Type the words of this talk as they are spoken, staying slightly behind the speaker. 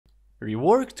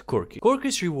Reworked Corki.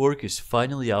 Corki's rework is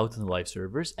finally out on the live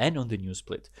servers and on the new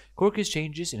split. Corki's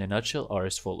changes in a nutshell are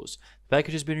as follows. The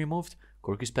package has been removed,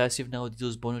 Corki's passive now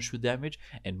deals bonus shoot damage,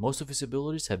 and most of his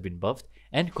abilities have been buffed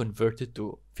and converted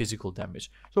to physical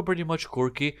damage. So pretty much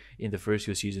Corki in the first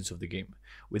few seasons of the game.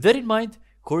 With that in mind,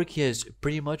 Corki has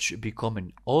pretty much become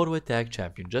an auto-attack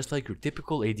champion, just like your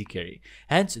typical AD carry.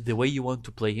 Hence, the way you want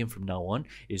to play him from now on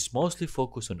is mostly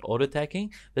focused on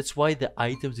auto-attacking. That's why the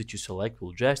items that you select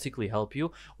will drastically help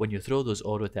you when you throw those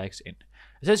auto-attacks in.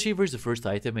 Ascent Reaver is the first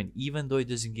item, and even though it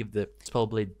doesn't give the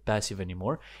Spellblade passive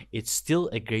anymore, it's still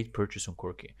a great purchase on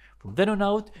Corki. From then on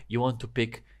out, you want to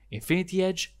pick Infinity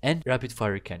Edge and Rapid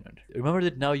Fire Cannon. Remember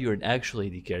that now you're an actual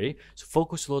AD carry, so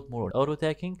focus a lot more on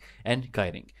auto-attacking and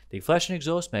kiting. Take Flash and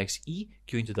Exhaust, max E,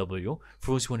 Q into W.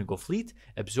 For those who want to go Fleet,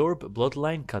 Absorb,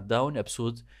 Bloodline, Cut Down,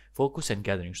 Absolute Focus, and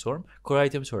Gathering Storm. Core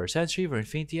items are Ascent Reaver,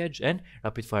 Infinity Edge, and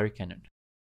Rapid Fire Cannon.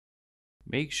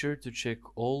 Make sure to check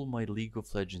all my League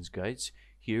of Legends guides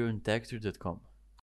here on Tactor.com.